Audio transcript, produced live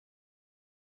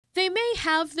may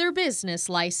have their business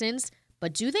license,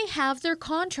 but do they have their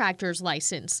contractor's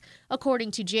license?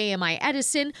 According to JMI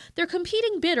Edison, their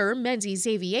competing bidder, Menzies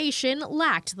Aviation,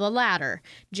 lacked the latter.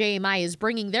 JMI is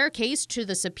bringing their case to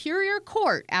the Superior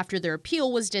Court after their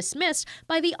appeal was dismissed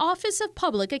by the Office of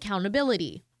Public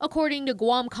Accountability. According to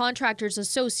Guam Contractors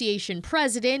Association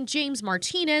President James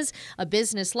Martinez, a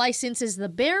business license is the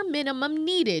bare minimum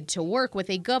needed to work with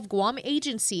a GovGuam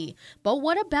agency. But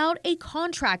what about a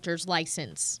contractor's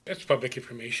license? That's public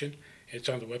information. It's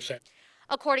on the website.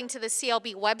 According to the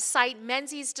CLB website,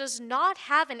 Menzies does not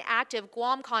have an active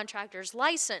Guam contractor's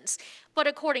license. But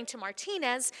according to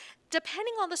Martinez,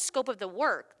 depending on the scope of the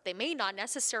work, they may not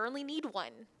necessarily need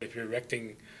one. If you're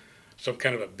erecting some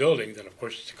kind of a building, then of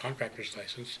course it's a contractor's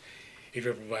license. If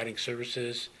you're providing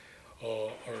services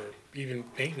or even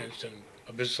maintenance, then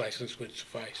a business license would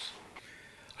suffice.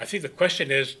 I think the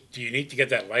question is, do you need to get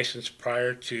that license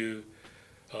prior to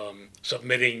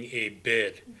submitting a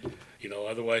bid?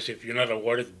 Otherwise, if you're not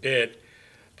awarded the bid,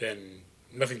 then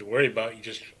nothing to worry about. You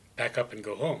just pack up and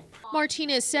go home.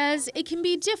 Martinez says it can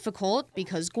be difficult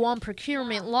because Guam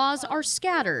procurement laws are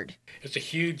scattered. It's a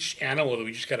huge animal that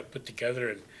we just got to put together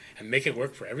and make it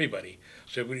work for everybody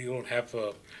so we don't have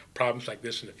problems like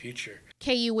this in the future.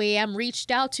 KUAM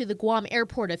reached out to the Guam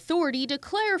Airport Authority to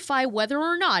clarify whether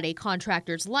or not a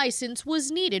contractor's license was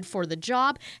needed for the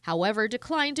job, however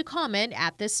declined to comment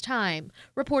at this time.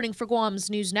 Reporting for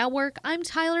Guam's News Network, I'm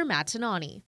Tyler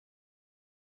Matanani.